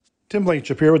Tim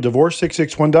Blankenship here with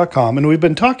Divorce661.com, and we've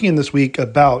been talking this week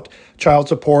about child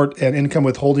support and income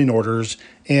withholding orders,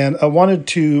 and I wanted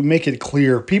to make it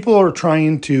clear. People are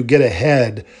trying to get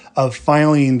ahead of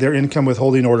filing their income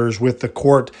withholding orders with the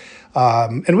court.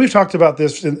 And we've talked about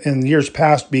this in years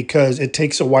past because it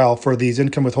takes a while for these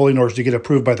income withholding orders to get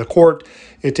approved by the court.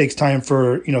 It takes time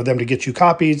for them to get you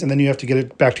copies, and then you have to get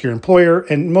it back to your employer.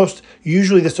 And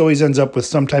usually this always ends up with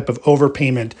some type of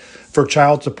overpayment for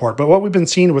child support. But what we've been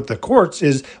seeing with the courts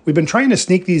is we've been trying to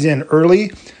sneak these in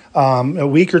early, a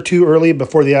week or two early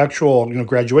before the actual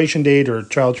graduation date or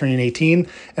child turning 18.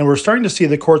 And we're starting to see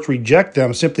the courts reject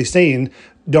them, simply saying,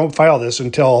 don't file this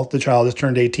until the child has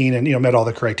turned 18 and met all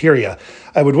the criteria.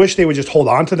 I would wish they would just hold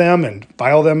on to them and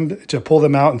file them to pull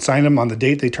them out and sign them on the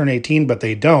date they turn 18, but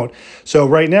they don't. So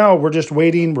right now we're just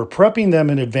waiting. We're prepping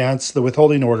them in advance, the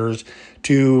withholding orders,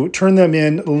 to turn them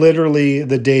in literally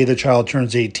the day the child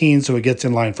turns 18 so it gets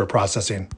in line for processing.